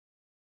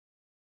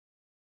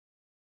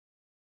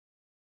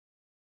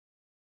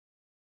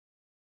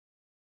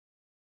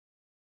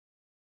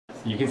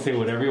You can say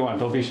whatever you want.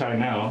 Don't be shy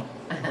now.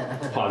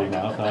 Potty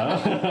mouth,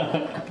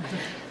 huh?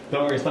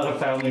 Don't worry, it's not a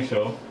family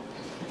show.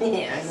 Yeah,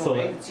 I know, So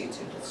right? It's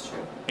YouTube, that's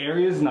true.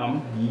 Area is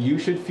numb. You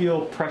should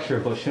feel pressure,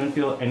 but shouldn't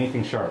feel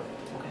anything sharp.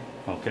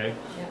 Okay. Okay?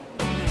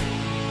 Yeah.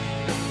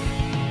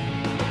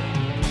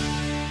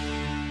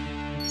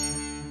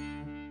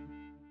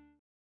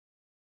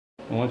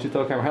 I want you to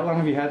tell camera, how long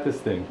have you had this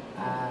thing?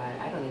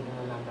 I don't even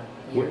remember.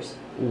 Years.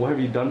 What have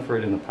you done for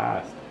it in the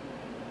past?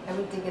 I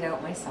would dig it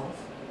out myself.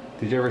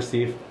 Did you ever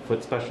see a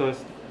foot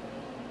specialist?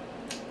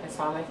 I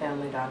saw my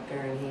family doctor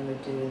and he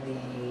would do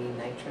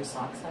the nitrous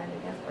oxide,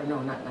 I guess. Or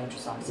no, not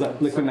nitrous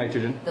oxide. Liquid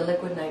nitrogen. The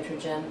liquid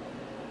nitrogen.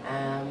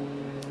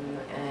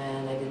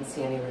 And I didn't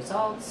see any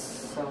results,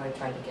 so I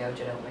tried to gouge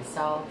it out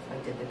myself.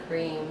 I did the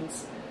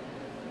creams.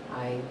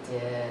 I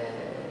did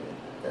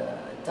the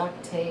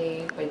duct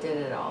tape. I did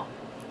it all.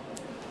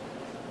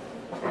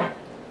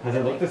 Has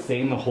it looked the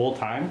same the whole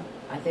time?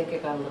 I think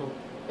it got a little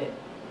bit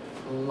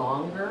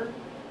longer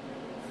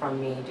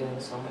from me doing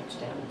so much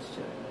damage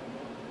to it.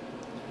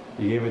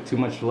 You gave it too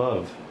much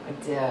love. I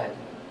did.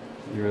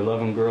 You're a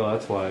loving girl,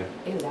 that's why.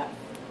 Ew, that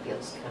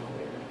feels kind of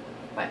weird.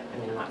 But, I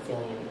mean, I'm not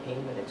feeling any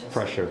pain, but it just...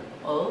 Pressure.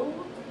 Oh,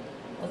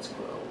 that's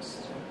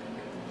gross.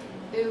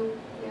 Ew.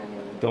 Yeah.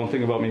 Don't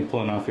think about me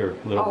pulling off your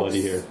little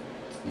buddy here.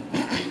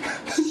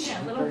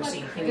 Yeah, little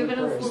buddy. Give it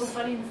a little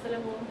buddy instead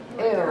of a little...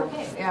 Ew.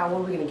 Okay. Yeah, well,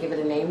 we're going to give it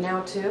a name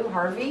now, too.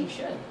 Harvey? You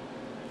should.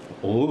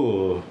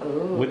 Ooh.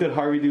 Ooh. What did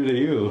Harvey do to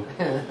you?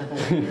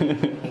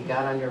 He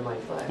got under my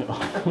foot.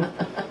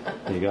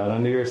 He got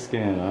under your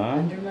skin, huh?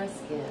 Under my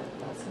skin.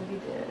 That's what he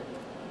did.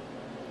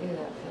 Ew,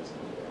 that feels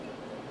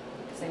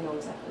weird. Because I know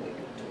exactly what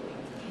you're doing.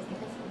 You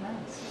think it's something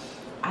else?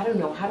 I don't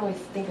know. How do I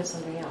think of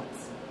something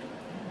else?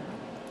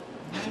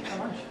 I don't know. Not so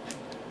much.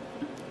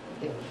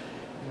 Ew.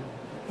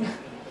 No.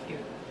 Cute.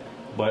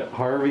 But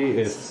Harvey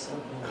This is so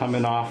gross.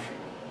 coming off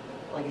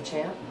Like a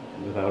champ?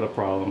 without a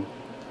problem.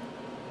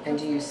 And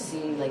do you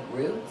see like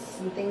roots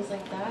and things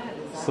like that?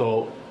 Is that...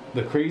 So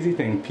the crazy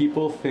thing,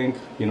 people think,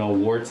 you know,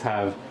 warts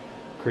have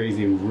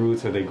crazy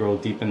roots or they grow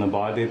deep in the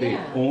body. They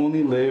Yeah.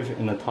 only live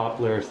in the top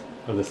layers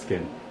of the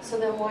skin. So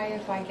then why,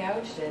 if I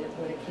gouged it,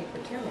 would it keep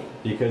returning?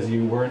 Because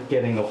you weren't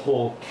getting the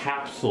whole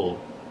capsule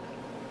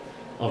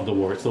of the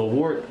wart. So a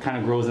wart kind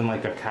of grows in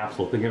like a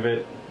capsule. Think of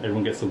it,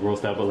 everyone gets so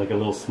grossed out, but like a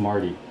little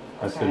Smartie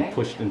that's been Okay.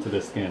 pushed into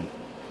the skin.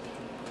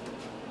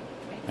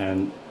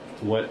 And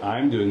what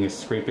I'm doing is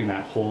scraping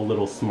that whole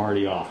little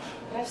Smartie off.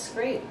 But I've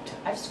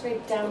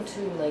scraped down to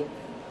like,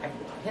 I've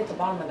hit the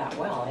bottom of that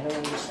well. I don't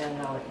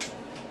understand how it...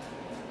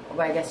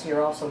 But I guess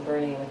you're also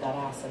burning it with that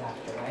acid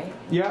after, right?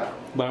 Yeah,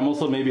 but I'm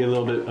also maybe a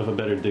little bit of a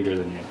better digger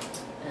than you.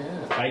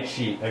 Oh. I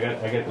cheat. I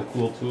get the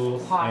cool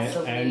tools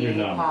and you're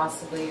numb.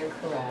 Possibly you're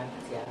correct,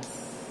 yes.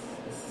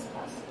 This is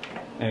possible.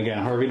 And again,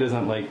 Harvey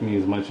doesn't like me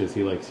as much as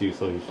he likes you,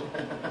 so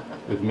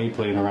with me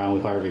playing around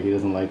with Harvey, he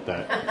doesn't like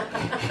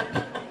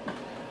that.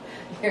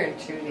 You're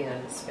intruding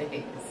on his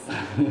space.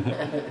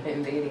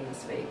 Invading his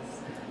space.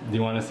 Do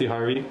you want to see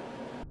Harvey?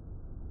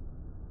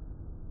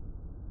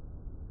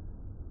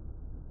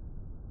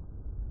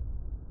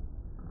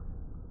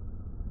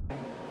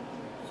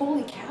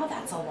 Holy cow,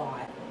 that's a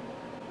lot.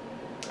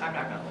 I'm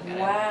not gonna look at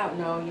Wow,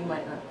 no, you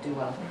might not do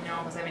well. it. No,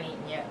 because I haven't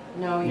eaten yet.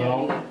 No, you No.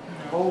 don't need it.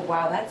 Oh,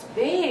 wow, that's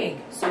big.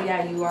 So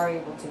yeah, you are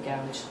able to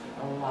gouge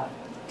a lot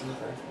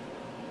deeper.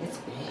 It's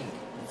big.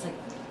 It's like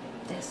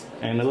this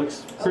big. And it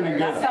looks pretty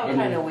good. That felt I mean,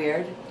 kind of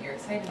weird. You're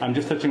excited. I'm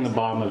just touching the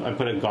bottom of, I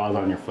put a gauze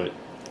on your foot.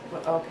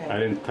 But, okay. I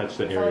didn't touch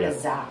the I thought it area. was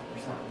zap or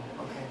something.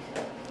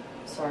 Okay.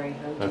 Sorry.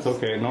 I'm That's just,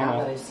 okay, no, now no.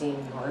 that I've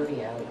seen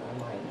Harvey out, I'm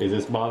like, Is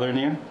this bothering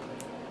you?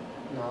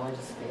 no, I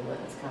just feel it.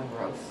 It's kind of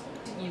gross.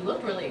 You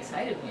looked really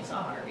excited when you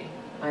saw Harvey.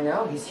 I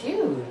know, he's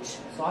huge.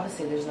 So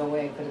obviously there's no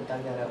way I could have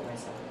dug that out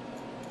myself.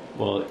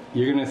 Well,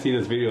 you're going to see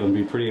this video and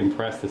be pretty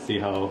impressed to see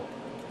how...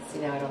 See,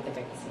 now I don't think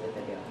I can see the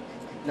video.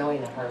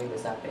 Knowing that Harvey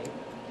was that big.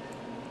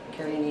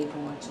 Carrie, you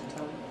can watch it,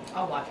 Tom.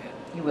 I'll watch it.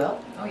 You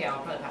will? Oh yeah,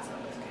 I'll probably pass out.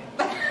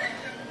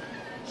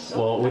 It's okay.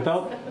 Well,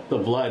 without the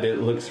blood, it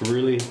looks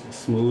really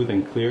smooth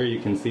and clear. You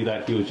can see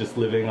that he was just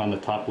living on the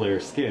top layer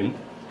of skin.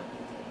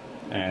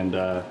 And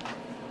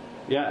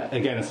yeah,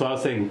 again, so I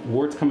was saying,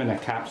 warts come in a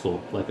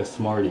capsule, like a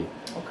Smartie.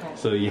 Okay.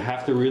 So you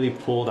have to really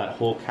pull that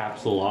whole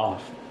capsule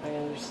off, I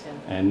understand.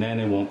 and then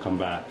it won't come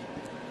back.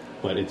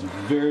 But it's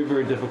very,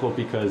 very difficult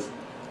because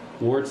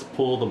warts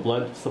pull the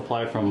blood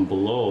supply from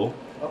below,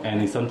 Okay. and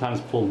they sometimes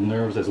pull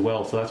nerves as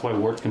well. So that's why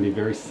warts can be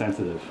very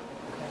sensitive.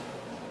 Okay.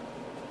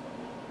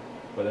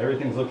 But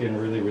everything's looking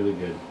really, really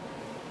good.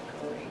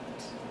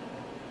 Great.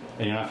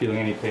 And you're not feeling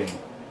any pain.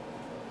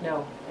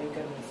 No, thank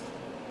goodness.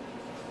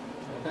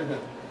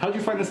 How'd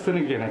you find this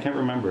clinic again? I can't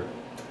remember.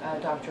 My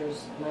doctor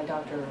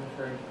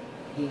referred,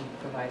 he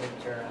provided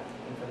your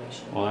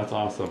information. Well, that's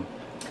awesome.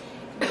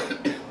 Yeah,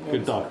 Good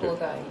he's doctor. A cool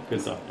guy.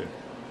 Good doctor.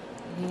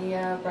 He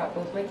brought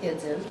both my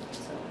kids in,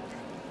 so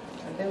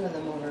I've been with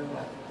him over,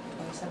 what,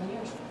 27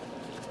 years?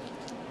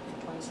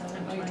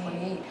 27, I'm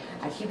 28.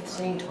 I keep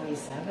saying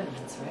 27,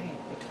 that's right,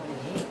 you're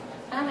 28.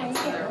 Ah, Thanks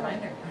for the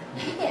reminder.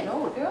 You're getting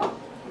old, girl.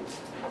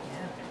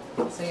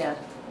 Yeah. So yeah,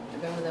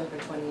 I've been with him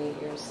for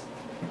 28 years.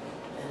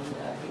 And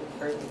he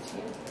referred me to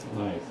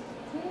you. Nice.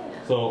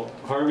 Yeah. So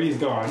Harvey's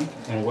gone,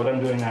 and what I'm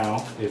doing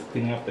now is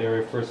cleaning up the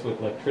area first with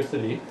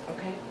electricity,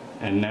 Okay.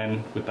 and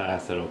then with the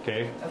acid.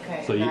 Okay.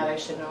 Okay. So And you that I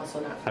should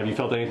also not. have you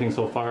felt anything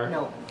so far?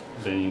 No.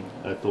 Then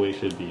that's the way it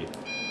should be.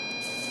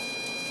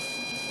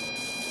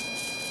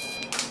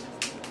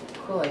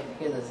 Cool. I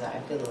feel the I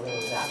feel the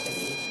little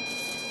zappity.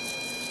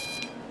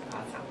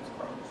 That sounds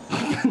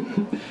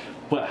gross.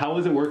 But how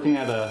was it working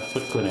at a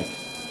foot clinic?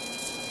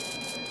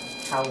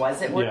 How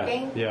was it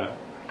working? Yeah.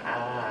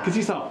 Because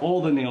you saw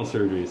all the nail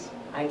surgeries.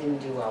 I didn't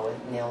do well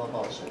with nail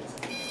avulsions.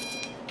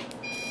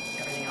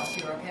 Everything else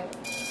you were okay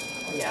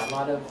with? Yeah, a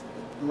lot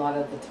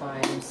of the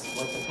times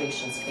what the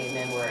patients came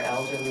in were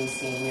elderly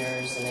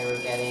seniors, and they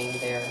were getting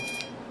their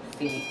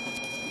feet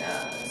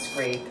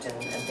scraped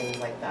and things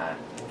like that,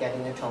 and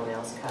getting their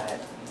toenails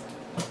cut.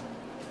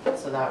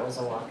 So that was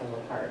a walk in the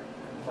park.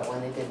 But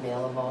when they did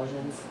nail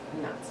avulsions,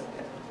 not so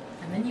good.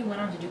 And then you went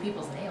on to do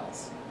people's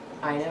nails.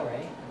 I know,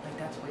 right? Like,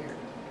 that's weird.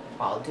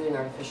 Well, doing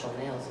artificial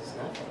nails is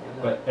nothing. I'm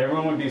not, But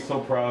everyone would be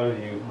so proud of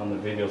you on the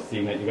video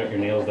seeing that you got your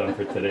nails done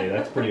for today.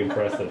 That's pretty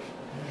impressive.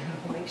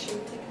 make sure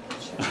you take a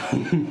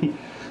picture.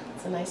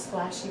 It's a nice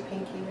flashy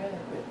pinky red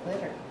with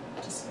glitter,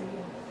 just for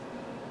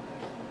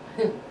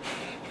you.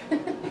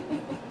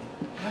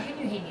 How can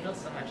you hate needles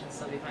so much and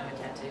still be fine with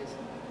tattoos?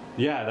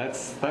 Yeah,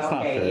 that's not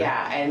Okay, fair.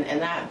 yeah,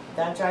 and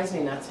that drives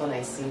me nuts when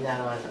I see that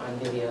on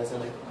videos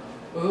and like,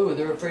 oh,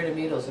 they're afraid of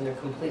needles and they're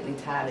completely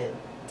tatted.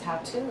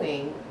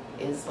 Tattooing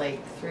is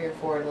like 3 or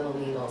 4 little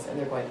needles and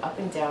they're going up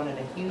and down at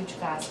a huge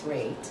fast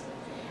rate,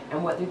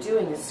 and what they're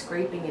doing is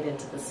scraping it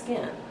into the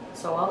skin.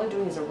 So all they're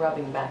doing is a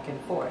rubbing back and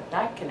forth.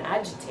 That can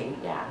agitate,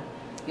 yeah.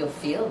 You'll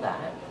feel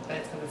that. But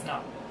it's because it's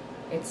not.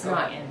 It's Going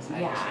not, inside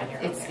yeah,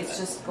 your skin, it's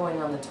just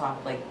going on the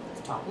top, like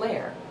the top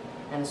layer.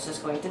 And it's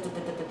just going,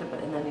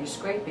 and then you're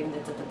scraping,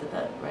 right?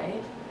 I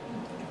can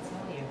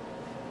smell you.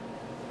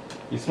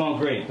 You smell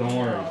great, don't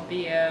worry. Oh,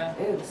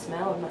 the, Ooh, the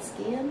smell of my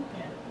skin.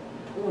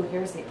 yeah. Ooh,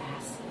 here's the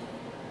acid.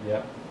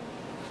 Yep.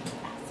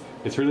 Acid.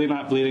 It's really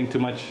not bleeding too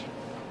much,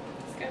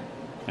 It's good.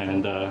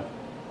 and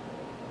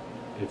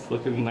it's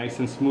looking nice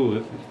and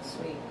smooth.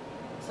 Sweet.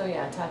 So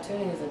yeah,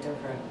 tattooing is a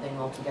different thing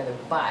altogether.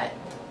 But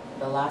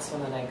the last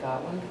one that I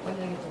got, when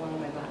did I get the one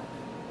on my back?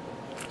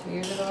 2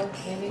 years ago,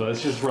 maybe? So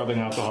that's just rubbing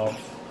alcohol.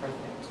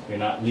 Perfect. You're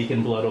not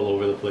leaking blood all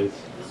over the place.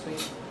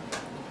 Sweet.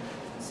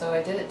 So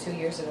I did it 2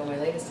 years ago, my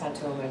latest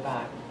tattoo on my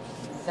back.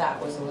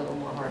 That was a little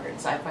more harder.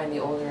 So I find the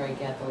older I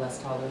get, the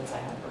less tolerance I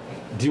have for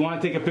pain. Do you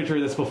want to take a picture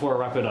of this before I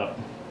wrap it up?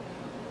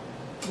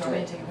 You want me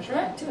to take a picture of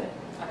Yeah, it? do it.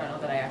 I don't know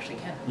that I actually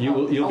can.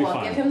 You'll be I'll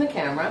fine. give him the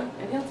camera,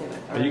 and he'll do it.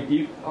 Are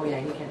you, Oh yeah,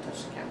 he can't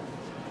touch the camera.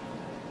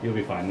 you'll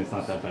be fine. It's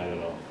not that bad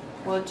at all.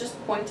 Well, just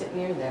point it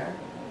near there.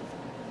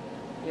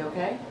 You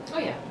okay? Oh,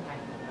 yeah. Fine.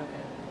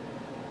 Okay.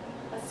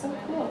 That's so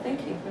cool.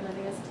 Thank you for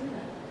letting us do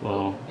that.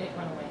 Well, It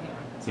went away. Hang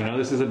on. you know,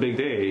 this is a big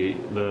day.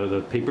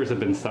 The papers have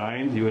been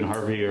signed. You and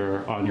Harvey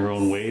are on your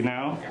own way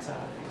now. So,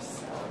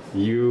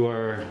 You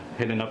are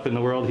heading up in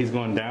the world. He's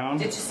going down.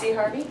 did you see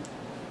Harvey?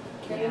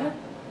 Karina? Yeah.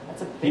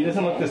 That's a big He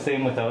doesn't look day. the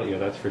same without you,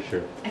 that's for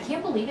sure. I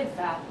can't believe it's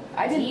that.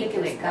 I didn't deep think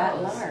it was and that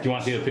goes. large. Do you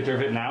want to see a picture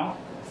of it now?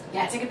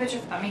 Yeah, take a picture.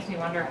 That makes me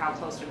wonder how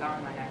close to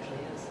gone mine actually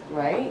is.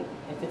 Right?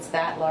 If it's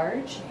that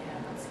large. Yeah,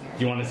 that's scary.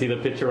 Do you want to see the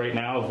picture right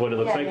now of what it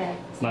looks Yeah, like? yeah.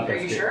 It's not Are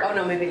that you scary. sure? Oh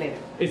no, maybe later.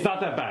 It's not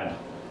that bad.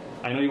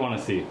 I know you want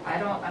to see. I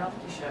don't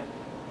think you should.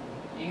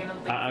 You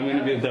gonna? I'm going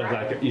to be the devil's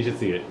cry? advocate. You should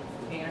see it.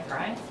 You gonna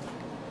cry?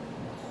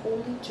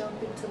 Holy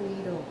jumping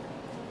Toledo.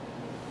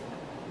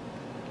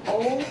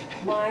 Oh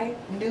my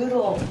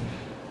noodle.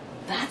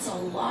 That's a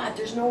lot.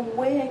 There's no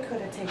way I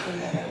could have taken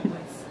that out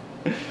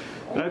myself.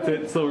 That's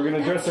it. So we're going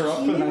to dress her up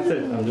and that's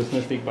it. I'm just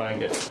going to sneak by and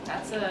get it.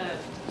 That's a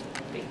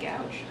big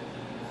gouge.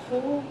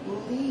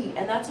 Holy.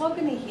 And that's all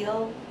going to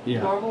heal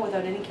Yeah. normal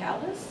without any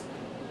callus?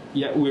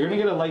 Yeah, we're going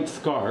to get a light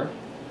scar,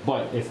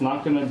 but it's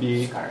not going to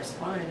be Scar's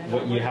fine. I don't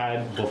what you mind.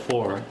 had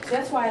before. So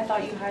that's why I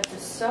thought you had to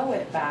sew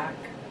it back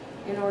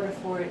in order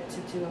for it to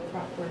do a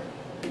proper...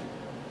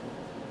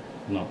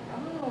 No.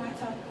 Oh,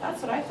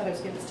 that's what I thought I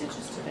was getting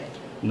stitches today.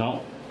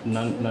 No,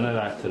 none of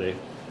that today.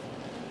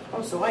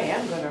 Oh, so I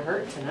am going to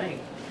hurt tonight.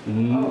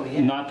 Oh,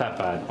 yeah. Not that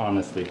bad,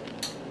 honestly.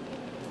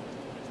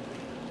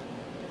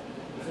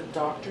 Is it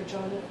Dr.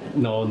 Jonathan?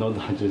 No,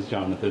 not just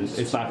Jonathan.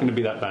 It's not going to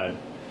be that bad.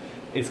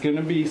 It's going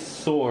to be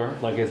sore,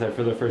 like I said,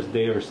 for the first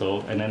day or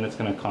so, and then it's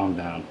going to calm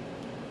down.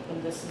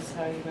 And this is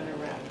how you're going to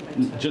wrap my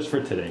toe? Just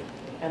for today.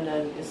 And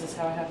then is this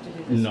how I have to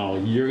do this? No,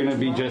 you're going to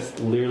be Tomorrow? just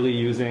literally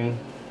using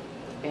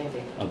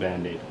Band-Aid. a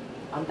Band-Aid.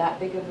 On that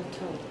big of a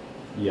toe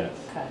Yes.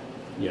 cut.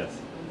 Yes.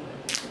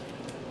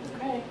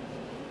 Okay.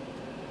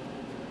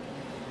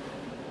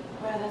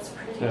 Wow, that's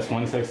pretty. That's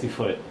one sexy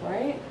foot.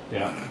 Right?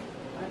 Yeah.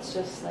 That's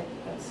just like,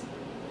 let's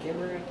give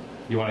her a...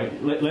 You want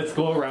to, let's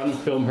go around and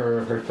film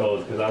her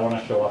toes, because I want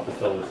to show off the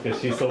toes,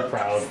 because she's so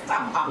proud.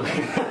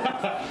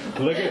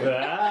 Look at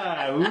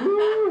that.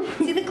 Woo.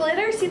 See the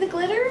glitter? See the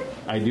glitter?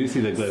 I do see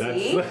the glitter.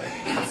 See?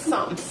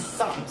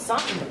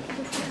 Something.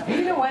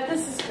 You know what?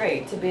 This is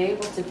great to be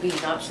able to be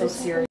not so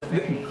serious.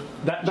 very.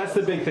 That's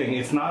the big thing.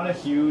 It's not a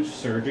huge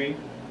surgery.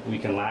 We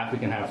can laugh, we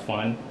can have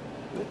fun.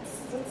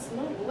 It's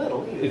not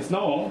little either. It's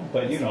no,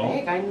 but you know,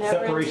 big. I never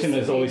separation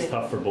is always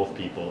anticipated- tough for both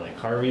people. Like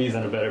Harvey's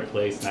in a better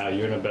place now,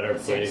 you're in a better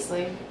place.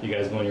 Seriously? You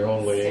guys going your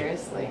own way.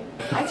 Seriously.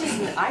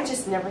 I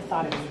just never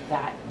thought it was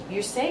that.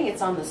 You're saying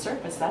it's on the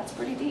surface. That's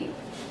pretty deep.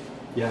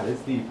 Yeah,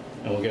 it's deep.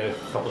 And we'll get a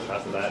couple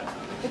shots of that.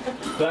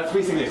 So that's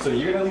basically it. So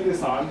you're gonna leave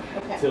this on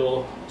Okay.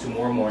 till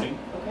tomorrow morning.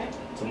 Okay.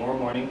 Tomorrow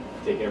morning,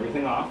 take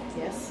everything off.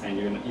 Yes. And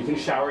you can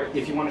shower.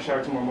 If you want to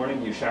shower tomorrow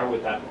morning, you shower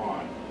with that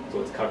on,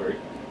 so it's covered.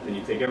 Then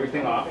you take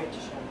everything off. Great to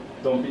show.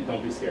 Don't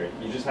be scared.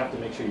 You just have to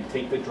make sure you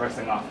take the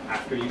dressing off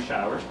after you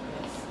shower.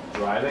 Yes.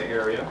 Dry the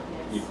area.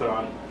 Yes. You put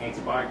on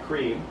antibiotic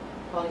cream.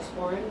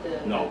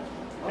 Polysporin. No,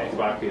 Oh.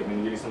 antibiotic cream. I'm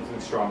gonna give you something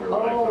stronger.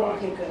 What I put Oh, on.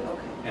 okay, good.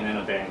 Okay. And then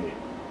a Band-Aid.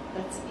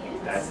 That's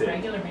it. That's it.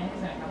 Regular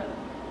Band-Aid's gonna cover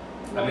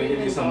that. I'm gonna give you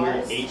Even some weird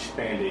gauze? H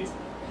Band-Aids.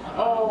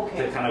 Oh,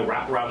 okay. To kind of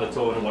wrap around the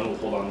toe and one will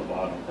hold on the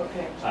bottom.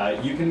 Okay.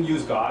 You can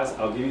use gauze.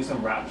 I'll give you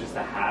some wrap just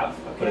to have,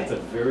 but Okay. it's a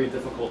very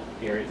difficult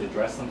area to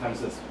dress.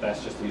 Sometimes it's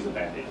best just to use a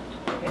Band-Aid.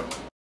 Okay.